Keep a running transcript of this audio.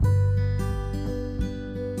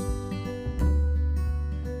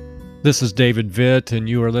This is David Vitt, and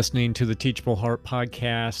you are listening to the Teachable Heart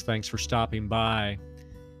Podcast. Thanks for stopping by.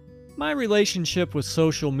 My relationship with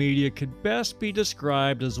social media could best be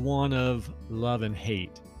described as one of love and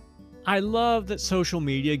hate. I love that social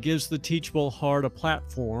media gives the Teachable Heart a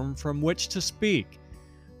platform from which to speak,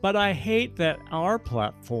 but I hate that our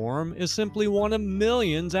platform is simply one of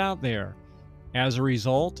millions out there. As a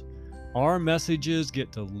result, our messages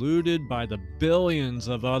get diluted by the billions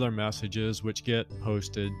of other messages which get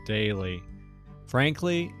posted daily.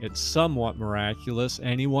 Frankly, it's somewhat miraculous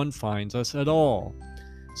anyone finds us at all.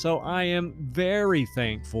 So I am very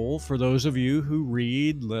thankful for those of you who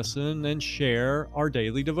read, listen, and share our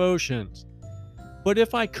daily devotions. But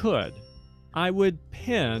if I could, I would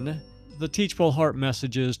pin the Teachable Heart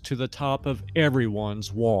messages to the top of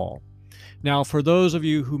everyone's wall. Now, for those of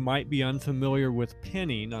you who might be unfamiliar with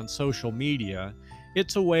pinning on social media,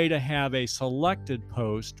 it's a way to have a selected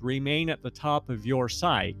post remain at the top of your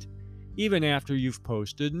site, even after you've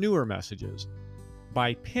posted newer messages.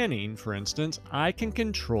 By pinning, for instance, I can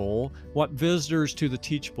control what visitors to the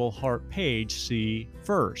Teachable Heart page see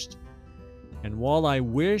first. And while I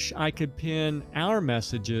wish I could pin our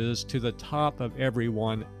messages to the top of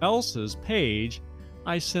everyone else's page,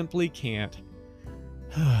 I simply can't.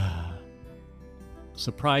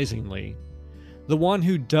 Surprisingly, the one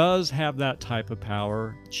who does have that type of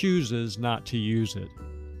power chooses not to use it.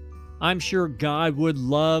 I'm sure God would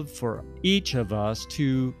love for each of us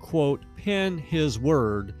to, quote, pin His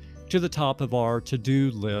word to the top of our to-do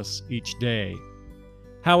lists each day.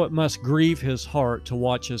 How it must grieve His heart to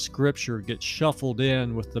watch His scripture get shuffled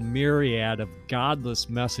in with the myriad of godless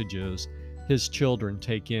messages His children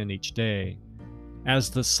take in each day. As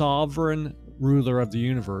the sovereign ruler of the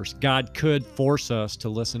universe, God could force us to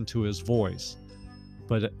listen to His voice,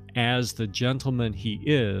 but as the gentleman He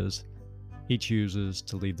is, He chooses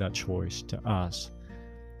to leave that choice to us.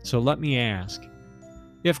 So let me ask,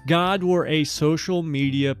 if God were a social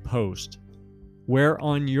media post, where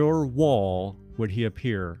on your wall would He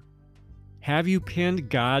appear? Have you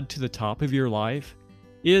pinned God to the top of your life?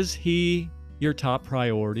 Is He your top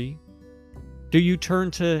priority? Do you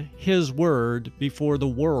turn to His word before the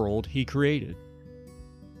world He created?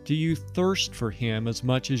 Do you thirst for Him as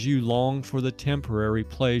much as you long for the temporary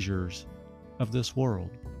pleasures of this world?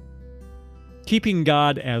 Keeping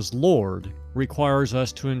God as Lord requires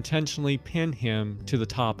us to intentionally pin Him to the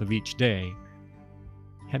top of each day.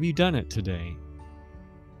 Have you done it today?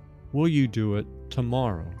 Will you do it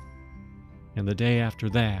tomorrow? And the day after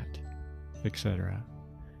that, etc.?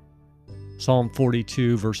 Psalm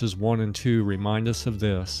 42 verses 1 and 2 remind us of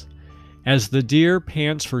this. As the deer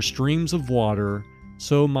pants for streams of water,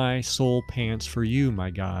 so my soul pants for you, my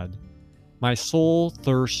God. My soul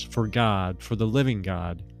thirsts for God, for the living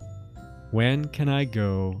God. When can I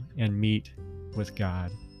go and meet with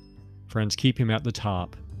God? Friends, keep Him at the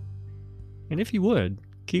top. And if you would,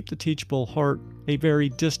 keep the Teachable Heart a very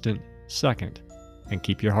distant second, and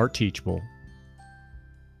keep your heart teachable.